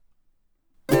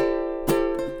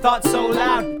Thoughts so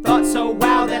loud, thoughts so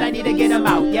wow that I need to get them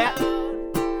out, yeah.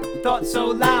 Thoughts so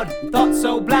loud, thoughts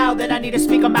so loud that I need to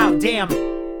speak them out, damn.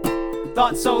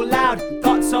 Thoughts so loud,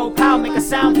 thoughts so pow, make a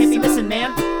sound, can't be missing,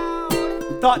 man.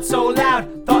 Thoughts so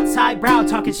loud, thoughts highbrow,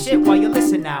 talking shit while you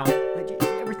listen now. Did you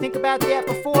ever think about that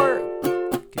before?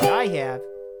 'Cause I have.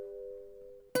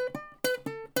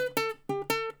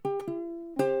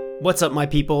 What's up, my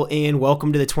people, and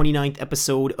welcome to the 29th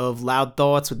episode of Loud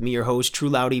Thoughts with me, your host, True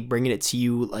Loudy, bringing it to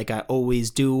you like I always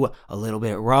do, a little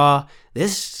bit raw.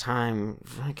 This time,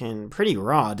 fucking pretty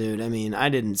raw, dude. I mean, I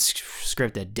didn't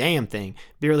script a damn thing.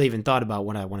 Barely even thought about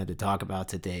what I wanted to talk about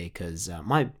today, because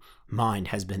my mind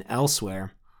has been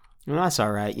elsewhere. And that's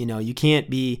all right. You know, you can't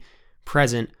be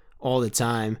present all the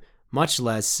time, much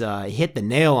less hit the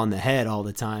nail on the head all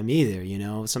the time either, you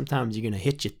know. Sometimes you're going to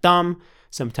hit your thumb.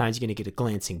 Sometimes you're going to get a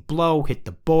glancing blow, hit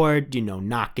the board, you know,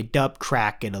 knock it up,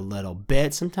 crack it a little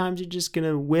bit. Sometimes you're just going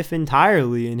to whiff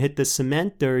entirely and hit the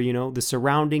cement or, you know, the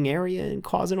surrounding area and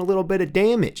causing a little bit of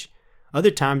damage.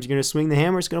 Other times you're going to swing the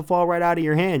hammer, it's going to fall right out of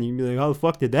your hand. You're going to be like, how the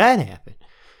fuck did that happen?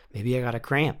 Maybe I got a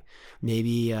cramp.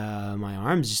 Maybe my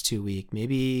arm's just too weak.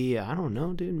 Maybe, I don't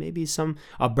know, dude. Maybe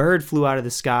a bird flew out of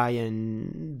the sky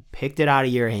and picked it out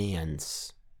of your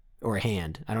hands. Or a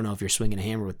hand. I don't know if you're swinging a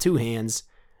hammer with two hands.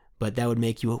 But that would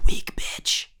make you a weak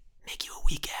bitch. Make you a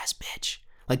weak ass bitch.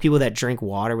 Like people that drink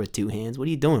water with two hands. What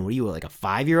are you doing? What are you, like a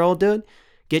 5-year-old, dude?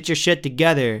 Get your shit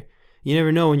together. You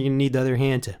never know when you're going to need the other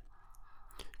hand to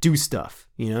do stuff.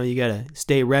 You know, you got to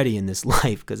stay ready in this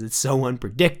life because it's so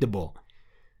unpredictable.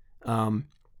 And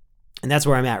that's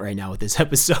where I'm at right now with this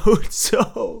episode.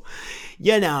 So,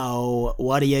 you know,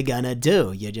 what are you going to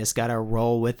do? You just got to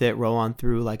roll with it, roll on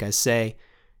through, like I say,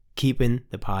 keeping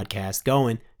the podcast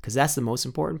going. Because that's the most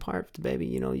important part, baby.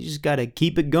 You know, you just got to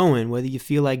keep it going, whether you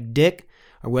feel like dick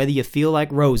or whether you feel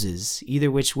like roses.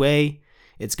 Either which way,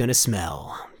 it's going to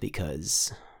smell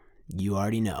because you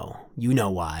already know. You know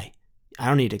why. I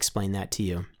don't need to explain that to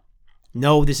you.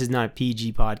 No, this is not a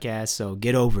PG podcast, so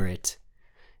get over it.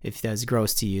 If that's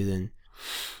gross to you, then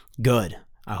good.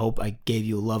 I hope I gave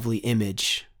you a lovely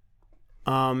image.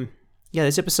 Yeah,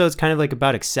 this episode's kind of like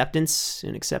about acceptance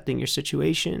and accepting your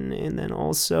situation, and then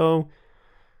also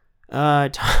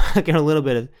talking a little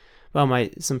bit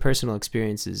about some personal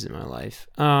experiences in my life.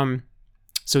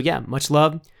 So yeah, much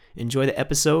love. Enjoy the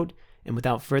episode. And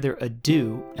without further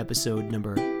ado, episode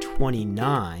number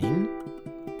 29,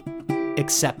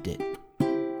 Accept It.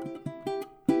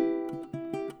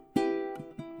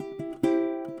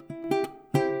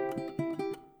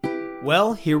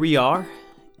 Well, here we are.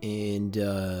 And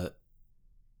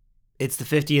it's the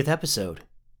 50th episode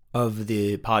of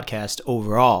the podcast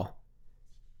overall.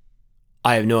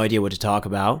 I have no idea what to talk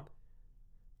about.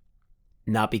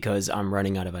 Not because I'm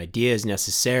running out of ideas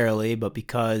necessarily, but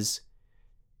because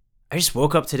I just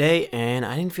woke up today and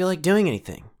I didn't feel like doing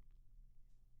anything.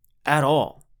 At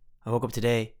all. I woke up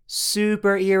today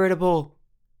super irritable.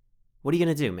 What are you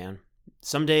going to do, man?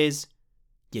 Some days,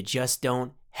 you just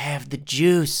don't have the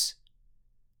juice.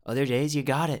 Other days, you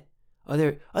got it.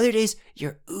 Other days,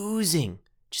 you're oozing.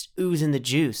 Just oozing the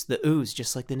juice. The ooze,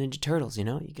 just like the Ninja Turtles, you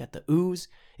know? You got the ooze.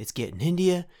 It's getting into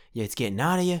you, it's getting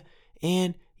out of you,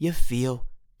 and you feel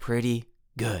pretty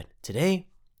good. Today,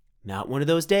 not one of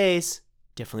those days.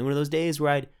 Definitely one of those days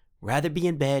where I'd rather be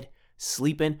in bed,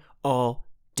 sleeping all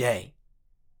day.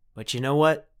 But you know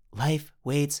what? Life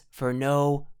waits for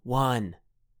no one.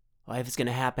 Life is going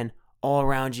to happen all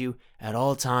around you at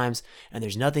all times, and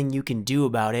there's nothing you can do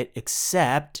about it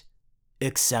except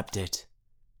accept it.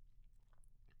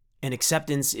 And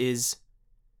acceptance is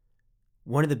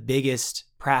one of the biggest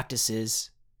practices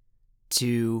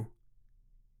to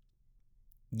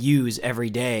use every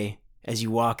day as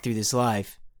you walk through this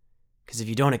life. Because if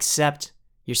you don't accept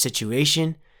your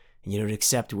situation and you don't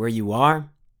accept where you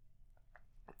are,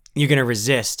 you're going to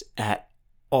resist at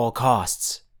all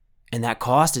costs. And that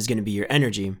cost is going to be your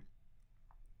energy.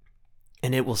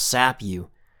 And it will sap you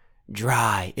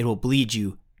dry. It will bleed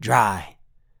you dry.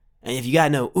 And if you got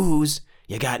no ooze,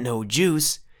 you got no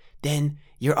juice, then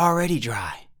you're already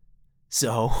dry.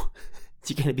 So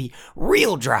you're going to be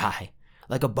real dry,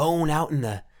 like a bone out in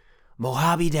the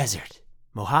Mojave Desert.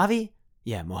 Mojave?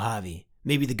 Yeah, Mojave.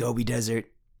 Maybe the Gobi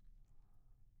Desert.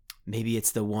 Maybe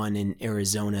it's the one in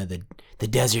Arizona, the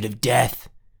Desert of Death.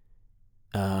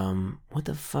 What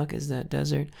the fuck is that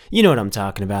desert? You know what I'm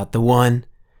talking about. The one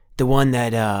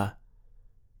that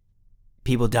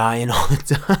people die in all the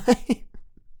time.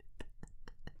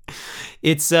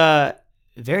 It's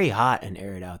very hot and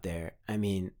arid out there. I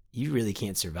mean, you really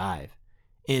can't survive.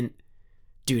 And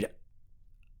dude,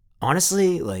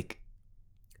 honestly, like,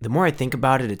 the more I think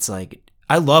about it, it's like,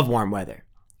 I love warm weather.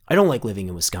 I don't like living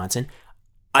in Wisconsin.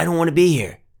 I don't want to be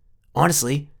here.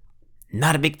 Honestly,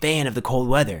 not a big fan of the cold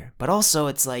weather. But also,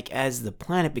 it's like as the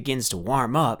planet begins to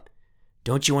warm up,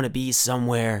 don't you want to be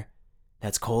somewhere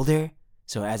that's colder?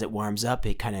 So as it warms up,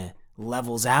 it kind of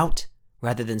levels out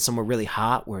rather than somewhere really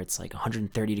hot where it's like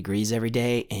 130 degrees every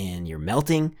day and you're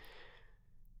melting.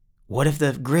 What if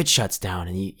the grid shuts down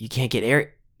and you can't get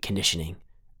air conditioning?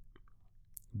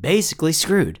 Basically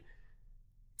screwed.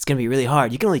 It's going to be really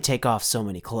hard. You can only take off so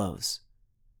many clothes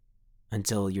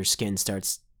until your skin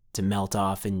starts to melt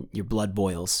off and your blood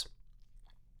boils.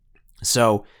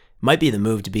 So, might be the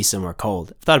move to be somewhere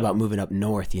cold. I've thought about moving up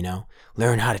north,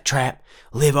 learn how to trap,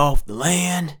 live off the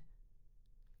land,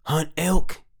 hunt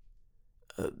elk,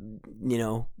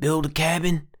 build a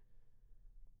cabin,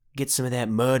 get some of that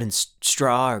mud and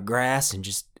straw or grass and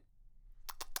just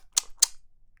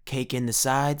cake in the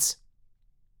sides.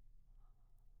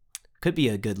 Could be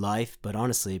a good life, but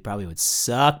honestly, it probably would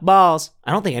suck balls.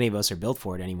 I don't think any of us are built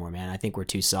for it anymore, man. I think we're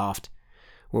too soft.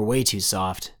 We're way too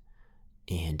soft.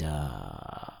 And,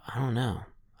 I don't know.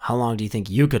 How long do you think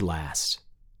you could last?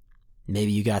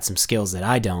 Maybe you got some skills that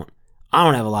I don't. I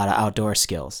don't have a lot of outdoor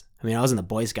skills. I mean, I was in the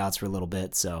Boy Scouts for a little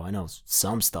bit, so I know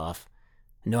some stuff.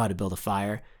 I know how to build a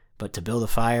fire. But to build a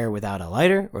fire without a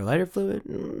lighter or lighter fluid,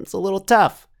 it's a little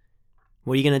tough.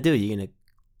 What are you going to do? You're going to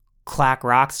clack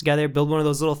rocks together, build one of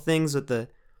those little things with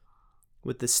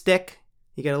the stick.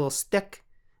 You got a little stick,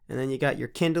 and then you got your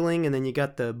kindling, and then you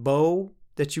got the bow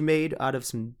that you made out of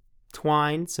some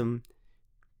twine, some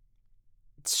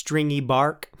stringy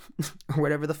bark, or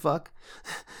whatever the fuck.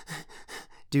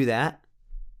 Do that.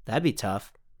 That'd be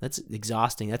tough. That's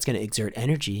exhausting. That's going to exert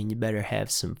energy, and you better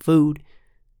have some food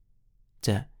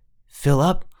to fill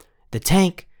up the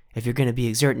tank if you're going to be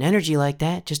exerting energy like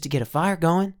that just to get a fire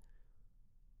going.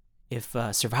 If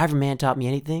Survivor Man taught me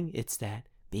anything, it's that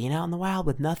being out in the wild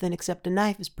with nothing except a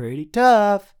knife is pretty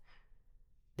tough.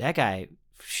 That guy,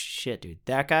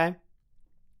 that guy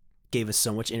gave us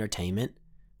so much entertainment.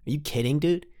 Are you kidding,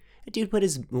 dude? That dude put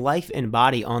his life and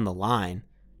body on the line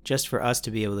just for us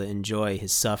to be able to enjoy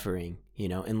his suffering,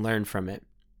 and learn from it.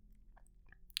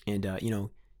 And,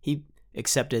 he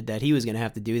accepted that he was going to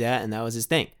have to do that, and that was his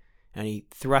thing. And he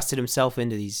thrusted himself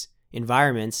into these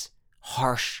environments,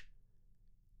 harsh,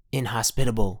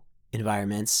 inhospitable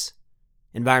environments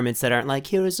that aren't like,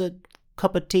 here's a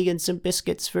cup of tea and some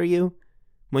biscuits for you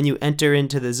when you enter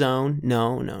into the zone.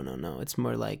 No. It's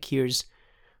more like, here's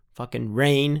fucking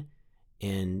rain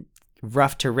and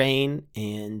rough terrain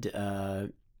and,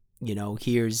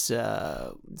 here's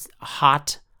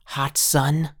hot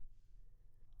sun.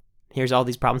 Here's all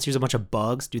these problems. Here's a bunch of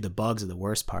bugs. Dude, the bugs are the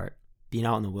worst part. Being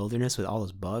out in the wilderness with all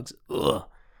those bugs, ugh,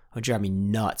 would drive me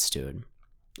nuts, dude.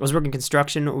 I was working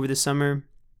construction over the summer,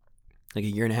 like a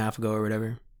year and a half ago or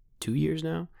whatever. 2 years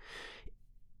now.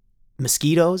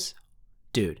 Mosquitoes,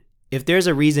 dude. If there's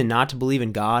a reason not to believe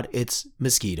in God, it's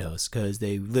mosquitoes, because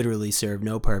they literally serve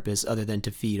no purpose other than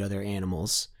to feed other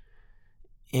animals.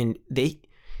 And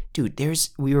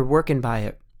we were working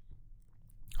by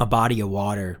a body of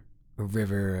water, a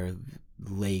river, or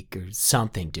lake, or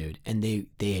something, dude, and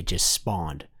they had just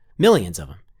spawned millions of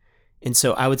them. And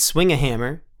so I would swing a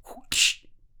hammer,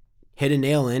 hit a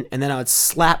nail in, and then I would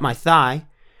slap my thigh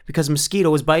because a mosquito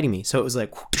was biting me. So it was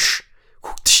like,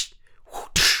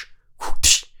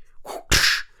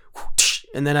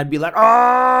 and then I'd be like,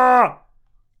 ah,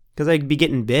 because I'd be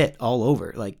getting bit all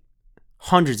over, like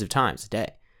hundreds of times a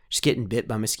day, just getting bit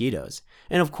by mosquitoes.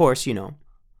 And of course,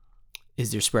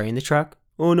 is there spray in the truck?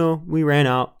 Oh no, we ran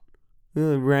out.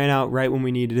 Ran out right when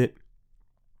we needed it.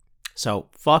 So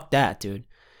fuck that, dude.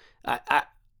 I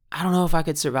don't know if I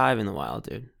could survive in the wild,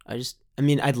 dude.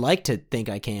 I'd like to think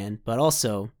I can, but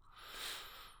also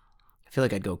I feel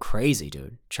like I'd go crazy,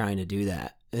 dude, trying to do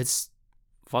that.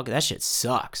 That shit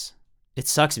sucks. It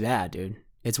sucks bad, dude.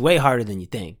 It's way harder than you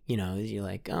think. You're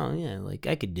like, oh yeah, like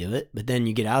I could do it. But then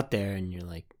you get out there and you're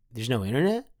like, there's no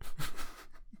internet?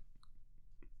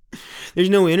 There's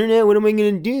no internet? What am I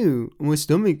going to do? My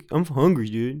stomach, I'm hungry,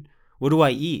 dude. What do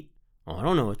I eat? Oh, I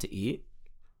don't know what to eat.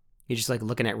 You're just like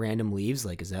looking at random leaves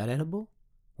like, is that edible?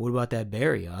 What about that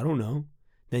berry? I don't know.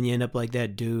 Then you end up like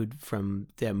that dude from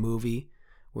that movie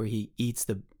where he eats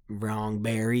the wrong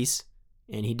berries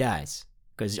and he dies.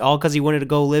 Because he wanted to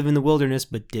go live in the wilderness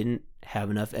but didn't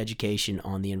have enough education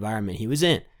on the environment he was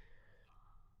in.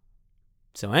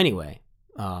 So anyway,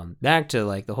 back to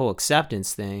like the whole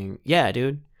acceptance thing. Yeah,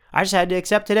 dude. I just had to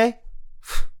accept today.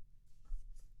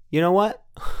 You know what?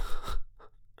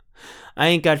 I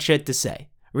ain't got shit to say.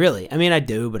 Really. I mean, I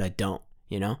do, but I don't,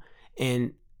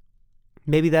 And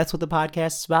maybe that's what the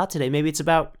podcast is about today. Maybe it's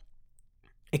about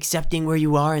accepting where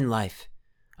you are in life.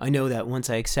 I know that once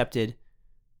I accepted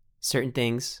certain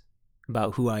things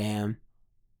about who I am,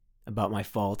 about my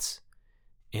faults,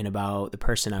 and about the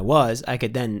person I was, I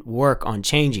could then work on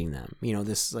changing them. You know,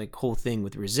 this like whole thing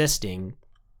with resisting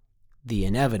the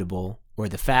inevitable or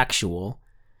the factual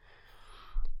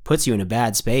puts you in a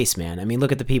bad space, man. I mean,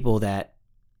 look at the people that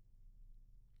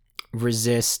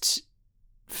resist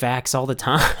facts all the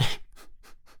time.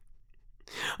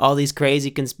 All these crazy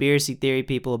conspiracy theory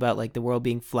people about like the world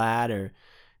being flat or,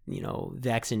 you know,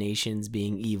 vaccinations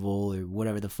being evil or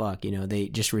whatever the fuck, you know, they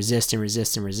just resist and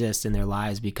resist and resist, and their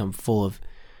lives become full of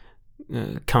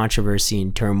controversy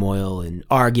and turmoil and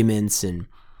arguments and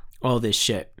all this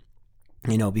shit,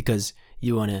 you know, because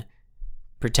you want to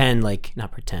pretend like,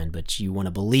 not pretend, but you want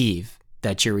to believe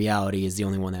that your reality is the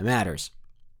only one that matters.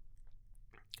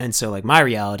 And so like my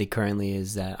reality currently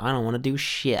is that I don't want to do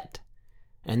shit.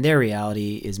 And their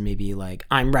reality is maybe like,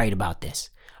 I'm right about this.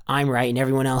 I'm right and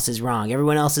everyone else is wrong.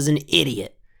 Everyone else is an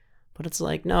idiot. But it's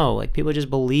like, no, like people just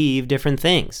believe different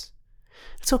things.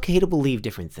 It's okay to believe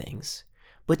different things,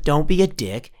 but don't be a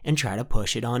dick and try to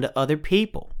push it onto other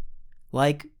people.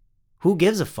 Like, who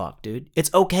gives a fuck, dude?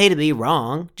 It's okay to be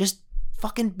wrong. Just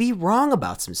fucking be wrong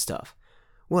about some stuff.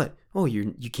 What? Oh,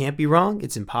 you can't be wrong?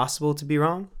 It's impossible to be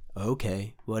wrong?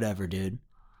 Okay, whatever, dude.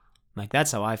 Like,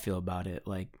 that's how I feel about it.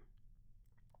 Like,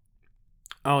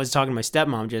 I was talking to my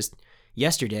stepmom just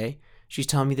yesterday. She's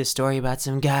telling me this story about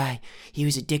some guy. He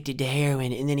was addicted to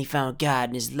heroin, and then he found God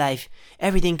in his life.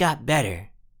 Everything got better.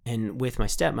 And with my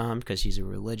stepmom, because she's a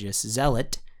religious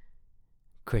zealot,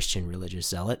 Christian religious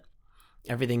zealot,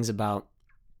 everything's about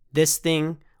this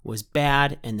thing was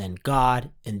bad, and then God,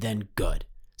 and then good.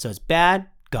 So it's bad,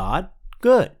 God,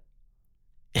 good.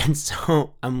 And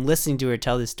so I'm listening to her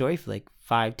tell this story for like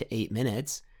 5 to 8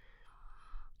 minutes.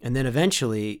 And then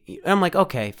eventually, I'm like,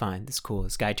 okay, fine, that's cool.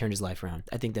 This guy turned his life around.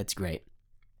 I think that's great.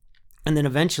 And then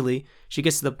eventually, she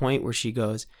gets to the point where she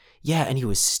goes, yeah, and he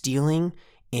was stealing,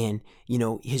 and, you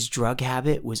know, his drug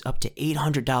habit was up to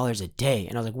 $800 a day.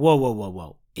 And I was like,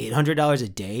 whoa. $800 a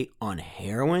day on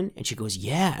heroin? And she goes,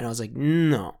 yeah. And I was like,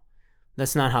 no,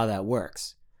 that's not how that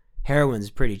works. Heroin's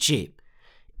pretty cheap.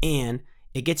 And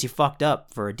it gets you fucked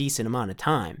up for a decent amount of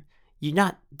time. You're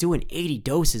not doing 80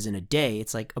 doses in a day.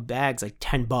 It's like a bag's like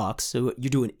 $10. So you're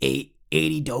doing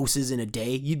 80 doses in a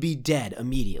day. You'd be dead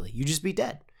immediately. You'd just be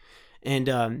dead.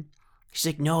 And she's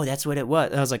like, no, that's what it was.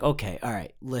 And I was like, okay, all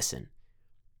right, listen.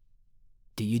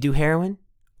 Do you do heroin?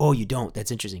 Oh, you don't?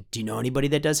 That's interesting. Do you know anybody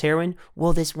that does heroin?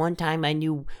 Well, this one time I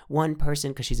knew one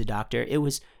person because she's a doctor. It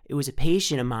was a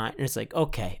patient of mine. And it's like,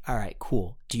 okay, all right,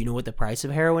 cool. Do you know what the price of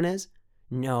heroin is?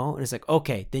 No. And it's like,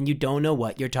 okay, then you don't know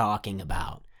what you're talking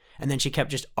about. And then she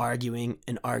kept just arguing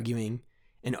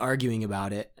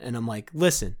about it. And I'm like,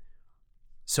 listen,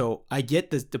 so I get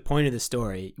the point of the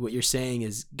story. What you're saying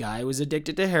is guy was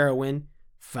addicted to heroin,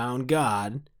 found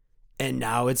God, and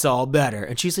now it's all better.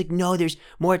 And she's like, no, there's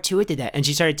more to it than that. And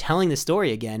she started telling the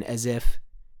story again as if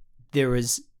there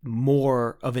was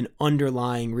more of an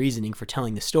underlying reasoning for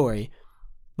telling the story,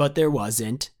 but there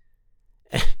wasn't.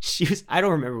 I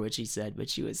don't remember what she said, but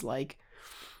she was like,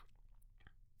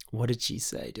 what did she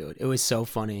say, dude? It was so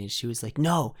funny. She was like,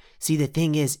 no, see, the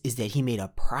thing is that he made a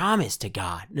promise to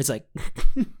God. And it's like,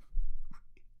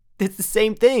 it's the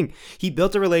same thing. He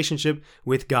built a relationship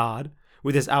with God,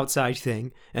 with this outside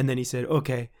thing. And then he said,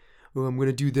 okay, well, I'm going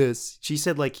to do this. She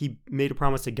said like he made a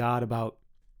promise to God about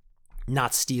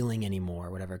not stealing anymore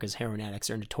or whatever, because heroin addicts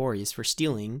are notorious for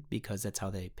stealing because that's how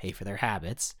they pay for their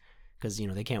habits. Because, you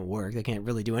know, they can't work. They can't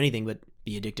really do anything but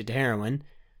be addicted to heroin.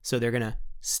 So they're going to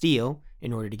steal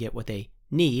in order to get what they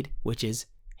need, which is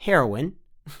heroin.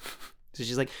 So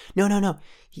she's like, no.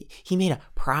 He made a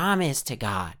promise to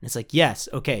God. And it's like, yes,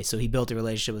 okay, so he built a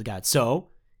relationship with God. So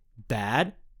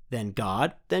bad, then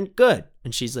God, then good.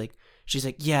 And she's like,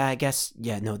 yeah, I guess,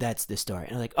 yeah, no, that's the story.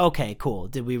 And I'm like, okay, cool.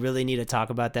 Did we really need to talk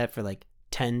about that for like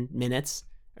 10 minutes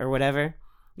or whatever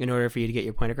in order for you to get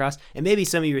your point across? And maybe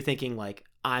some of you are thinking like,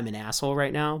 I'm an asshole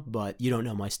right now, but you don't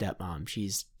know my stepmom.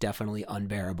 She's definitely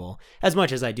unbearable. As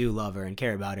much as I do love her and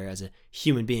care about her as a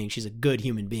human being, she's a good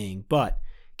human being, but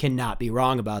cannot be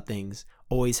wrong about things.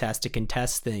 Always has to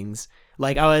contest things.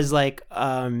 Like I was like,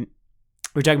 we're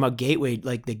talking about gateway,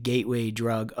 like the gateway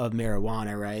drug of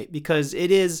marijuana, right? Because it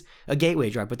is a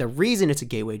gateway drug, but the reason it's a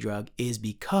gateway drug is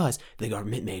because the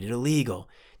government made it illegal.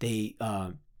 They,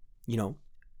 I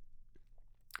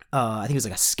think it was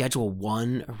like a Schedule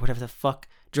 1 or whatever the fuck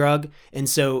drug. And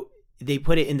so they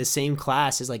put it in the same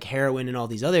class as like heroin and all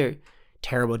these other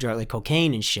terrible drug like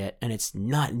cocaine and shit, and it's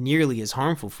not nearly as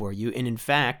harmful for you. And in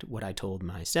fact, what I told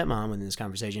my stepmom in this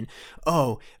conversation,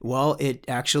 oh, well, it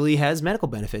actually has medical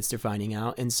benefits, they're finding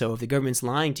out. And so if the government's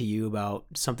lying to you about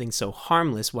something so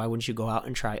harmless, why wouldn't you go out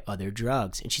and try other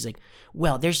drugs? And she's like,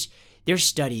 well, there's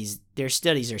studies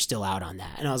are still out on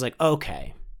that. And I was like,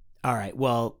 okay, all right,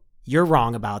 well, you're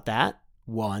wrong about that.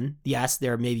 One, yes,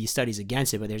 there may be studies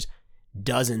against it, but there's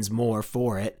dozens more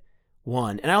for it.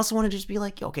 One. And I also want to just be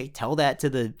like, okay, tell that to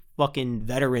the fucking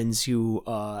veterans who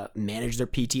manage their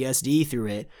PTSD through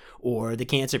it, or the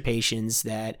cancer patients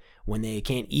that when they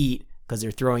can't eat because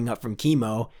they're throwing up from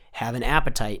chemo have an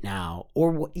appetite now,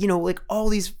 or, you know, like all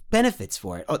these benefits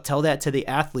for it. Tell that to the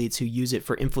athletes who use it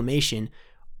for inflammation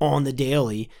on the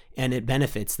daily and it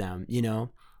benefits them, you know.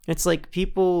 It's like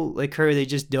people like her, they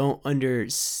just don't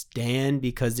understand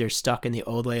because they're stuck in the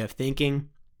old way of thinking,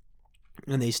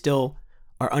 and they still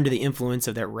are under the influence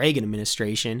of that Reagan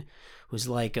administration, who's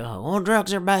like, all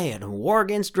drugs are bad, war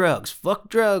against drugs, fuck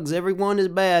drugs, everyone is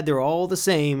bad, they're all the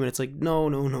same. And it's like, no.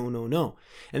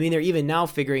 I mean, they're even now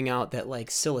figuring out that like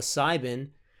psilocybin,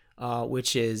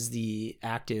 which is the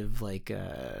active like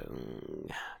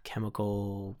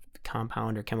chemical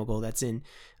compound or chemical that's in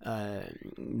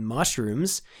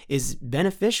mushrooms, is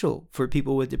beneficial for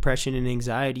people with depression and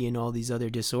anxiety and all these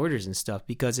other disorders and stuff,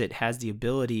 because it has the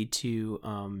ability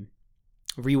to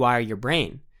rewire your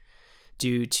brain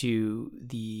due to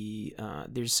the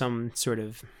there's some sort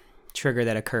of trigger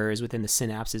that occurs within the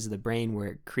synapses of the brain where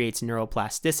it creates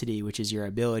neuroplasticity, which is your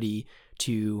ability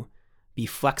to be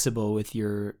flexible with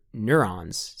your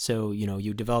neurons. So, you know,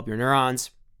 you develop your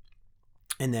neurons,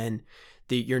 and then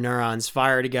your neurons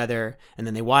fire together, and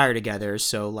then they wire together.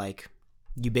 So like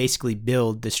you basically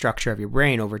build the structure of your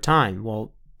brain over time.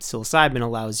 Well, psilocybin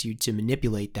allows you to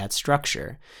manipulate that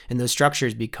structure, and those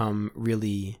structures become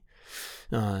really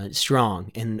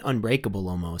strong and unbreakable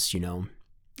almost, you know.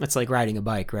 It's like riding a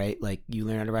bike, right? Like you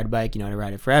learn how to ride a bike, you know how to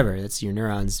ride it forever. That's your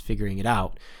neurons figuring it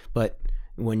out. But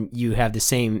when you have the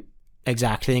same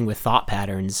exact thing with thought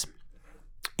patterns,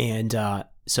 and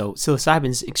so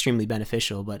psilocybin's extremely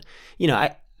beneficial, but, you know,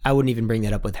 I wouldn't even bring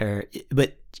that up with her.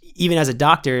 But even as a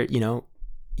doctor, you know,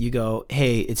 you go,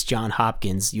 hey, it's Johns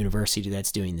Hopkins University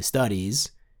that's doing the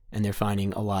studies, and they're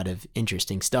finding a lot of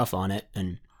interesting stuff on it.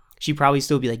 And she'd probably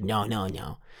still be like,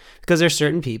 no. Because there's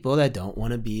certain people that don't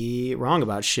want to be wrong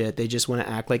about shit. They just want to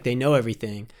act like they know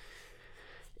everything.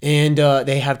 And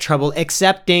they have trouble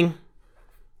accepting,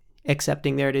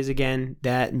 there it is again,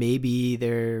 that maybe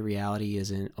their reality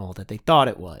isn't all that they thought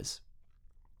it was.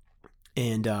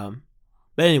 And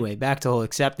but anyway, back to the whole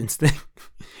acceptance thing.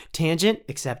 Tangent,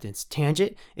 acceptance,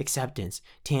 tangent, acceptance,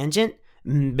 tangent,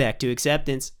 back to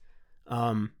acceptance.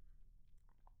 Yeah,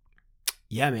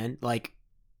 man, like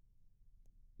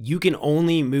you can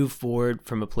only move forward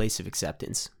from a place of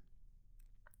acceptance.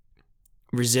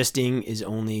 Resisting is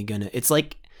only gonna, it's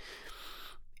like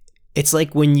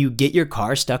when you get your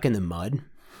car stuck in the mud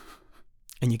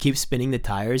and you keep spinning the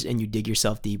tires and you dig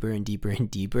yourself deeper and deeper and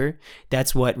deeper.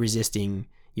 That's what resisting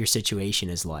your situation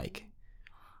is like,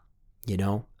 you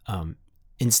know.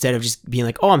 Instead of just being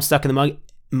like, oh, I'm stuck in the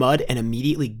mud and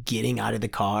immediately getting out of the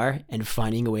car and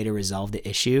finding a way to resolve the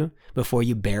issue before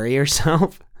you bury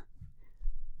yourself.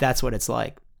 That's what it's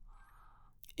like.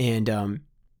 And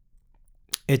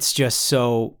it's just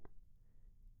so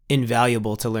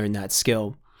invaluable to learn that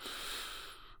skill.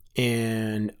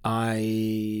 And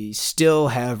I still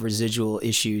have residual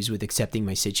issues with accepting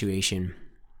my situation,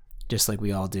 just like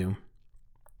we all do.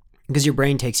 Because your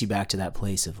brain takes you back to that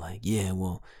place of like, yeah,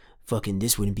 well, fucking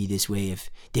this wouldn't be this way if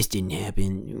this didn't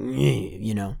happen,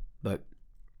 you know. But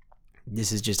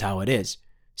this is just how it is.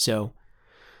 So,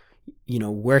 you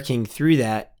know, working through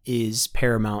that is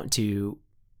paramount to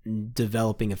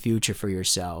developing a future for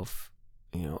yourself.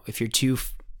 You know, if you're too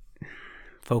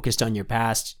focused on your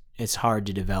past, it's hard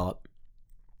to develop.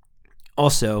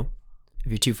 Also,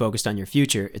 if you're too focused on your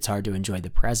future, it's hard to enjoy the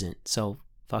present. So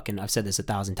fucking, I've said this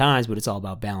 1,000 times, but it's all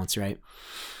about balance, right?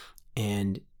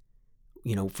 And,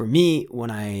 you know, for me, when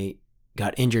I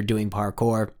got injured doing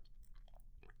parkour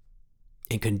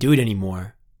and couldn't do it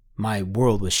anymore, my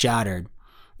world was shattered.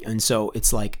 And so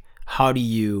it's like, how do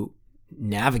you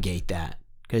navigate that?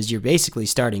 Because you're basically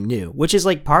starting new, which is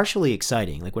like partially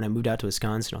exciting. Like when I moved out to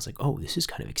Wisconsin, I was like, oh, this is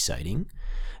kind of exciting.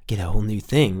 Get a whole new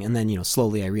thing. And then, you know,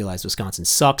 slowly I realized Wisconsin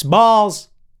sucks balls.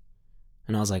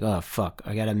 And I was like, oh, fuck,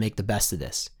 I got to make the best of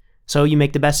this. So you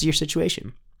make the best of your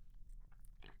situation.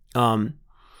 But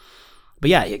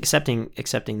yeah, accepting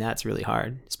that's really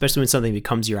hard, especially when something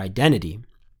becomes your identity.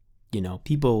 You know,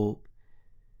 people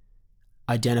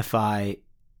identify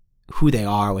who they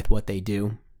are with what they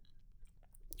do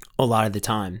a lot of the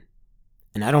time.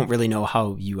 And I don't really know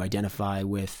how you identify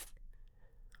with,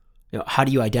 how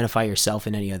do you identify yourself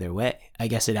in any other way? I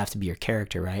guess it'd have to be your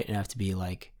character, right? It'd have to be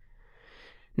like,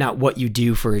 not what you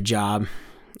do for a job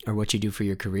or what you do for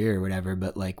your career or whatever,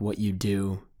 but like what you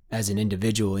do as an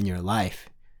individual in your life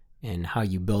and how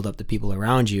you build up the people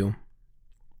around you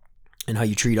and how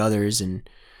you treat others and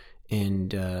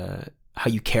how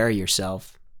you carry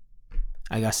yourself.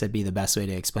 I guess that'd be the best way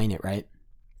to explain it, right?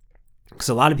 Because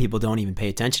a lot of people don't even pay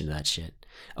attention to that shit.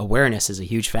 Awareness is a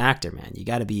huge factor, man. You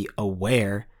got to be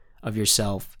aware of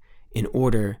yourself in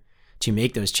order to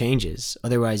make those changes.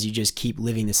 Otherwise, you just keep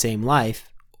living the same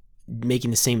life,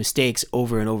 making the same mistakes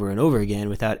over and over and over again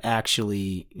without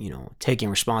actually, taking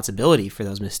responsibility for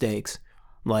those mistakes.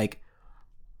 Like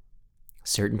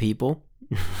certain people,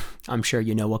 I'm sure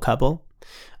you know a couple.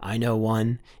 I know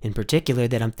one in particular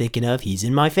that I'm thinking of. He's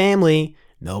in my family.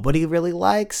 Nobody really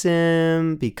likes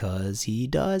him because he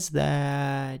does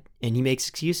that. And he makes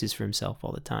excuses for himself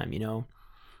all the time,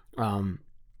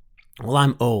 Well,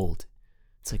 I'm old.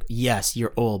 It's like, yes,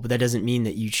 you're old, but that doesn't mean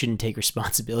that you shouldn't take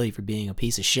responsibility for being a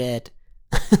piece of shit.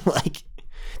 Like,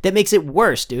 that makes it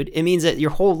worse, dude. It means that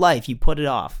your whole life you put it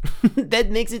off.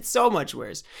 That makes it so much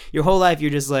worse. Your whole life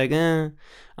you're just like, I'm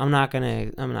not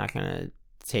gonna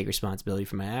take responsibility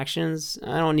for my actions.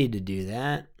 I don't need to do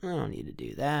that.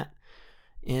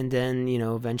 And then,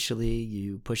 eventually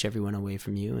you push everyone away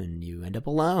from you and you end up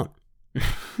alone.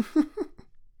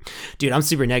 Dude, I'm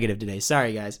super negative today.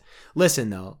 Sorry, guys. Listen,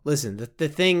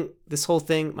 this whole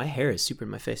thing, my hair is super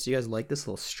in my face. Do you guys like this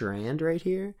little strand right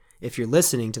here? If you're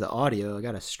listening to the audio, I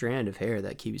got a strand of hair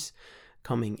that keeps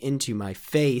coming into my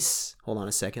face. Hold on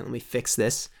a second. Let me fix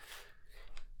this.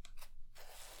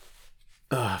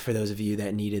 For those of you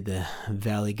that needed the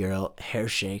Valley Girl hair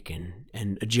shake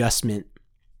and adjustment,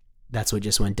 that's what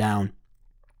just went down.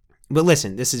 But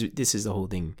listen, this is the whole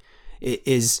thing. It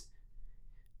is,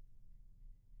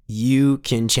 you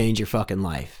can change your fucking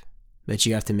life, but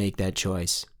you have to make that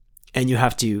choice. And you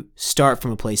have to start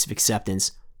from a place of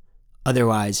acceptance.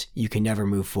 Otherwise, you can never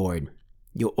move forward.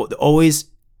 You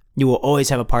will always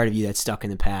have a part of you that's stuck in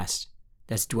the past,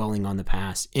 that's dwelling on the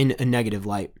past in a negative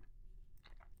light.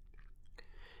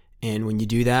 And when you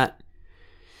do that,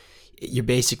 you're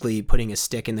basically putting a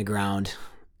stick in the ground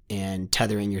and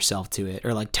tethering yourself to it,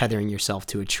 or like tethering yourself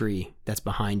to a tree that's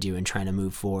behind you and trying to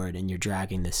move forward, and you're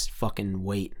dragging this fucking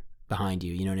weight behind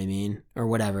you, you know what I mean? Or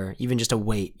whatever, even just a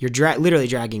weight. You're literally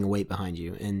dragging a weight behind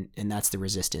you, and that's the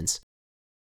resistance.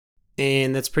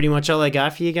 And that's pretty much all I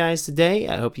got for you guys today.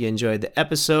 I hope you enjoyed the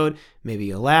episode. Maybe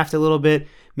you laughed a little bit.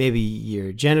 Maybe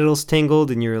your genitals tingled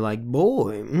and you're like,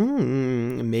 boy,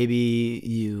 Maybe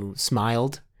you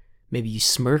smiled. Maybe you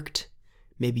smirked.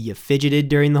 Maybe you fidgeted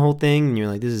during the whole thing and you're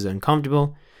like, this is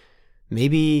uncomfortable.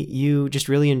 Maybe you just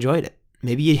really enjoyed it.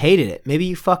 Maybe you hated it. Maybe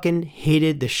you fucking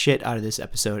hated the shit out of this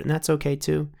episode, and that's okay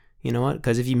too. You know what?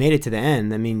 Because if you made it to the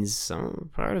end, that means some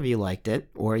part of you liked it,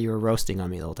 or you were roasting on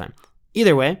me the whole time.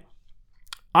 Either way,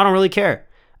 I don't really care.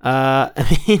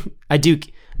 I do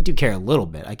care a little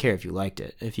bit. I care if you liked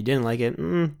it. If you didn't like it,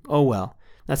 oh well.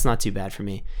 That's not too bad for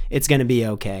me. It's gonna be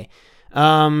okay.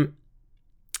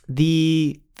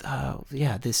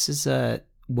 This is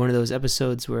one of those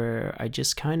episodes where I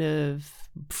just kind of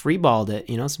freeballed it.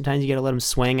 Sometimes you gotta let them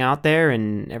swing out there,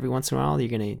 and every once in a while you're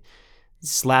gonna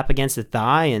slap against the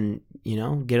thigh and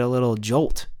get a little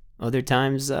jolt. Other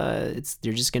times they're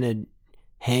just gonna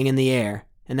hang in the air,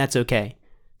 and that's okay.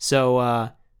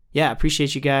 So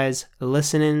appreciate you guys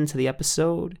listening to the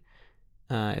episode.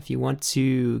 If you want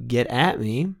to get at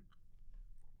me,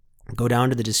 go down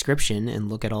to the description and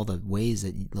look at all the ways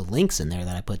the links in there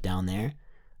that I put down there.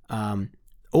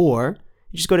 Or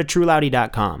you just go to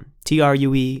trueloudy.com,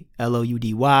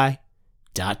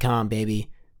 TRUELOUDY.com, baby.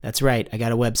 That's right. I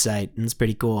got a website, and it's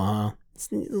pretty cool, huh?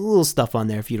 It's a little stuff on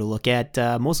there for you to look at,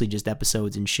 mostly just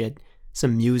episodes and shit.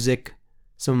 Some music.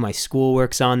 Some of my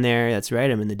schoolwork's on there. That's right.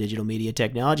 I'm in the digital media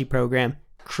technology program,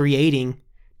 creating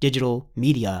digital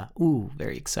media. Ooh,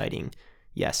 very exciting.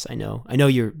 Yes, I know. I know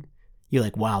you're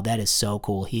like, wow, that is so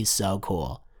cool. He's so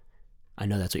cool. I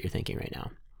know that's what you're thinking right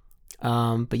now.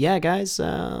 But yeah, guys,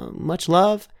 much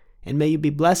love, and may you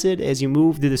be blessed as you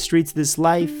move through the streets of this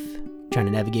life, trying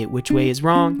to navigate which way is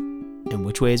wrong and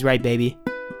which way is right, baby.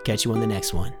 Catch you on the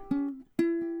next one.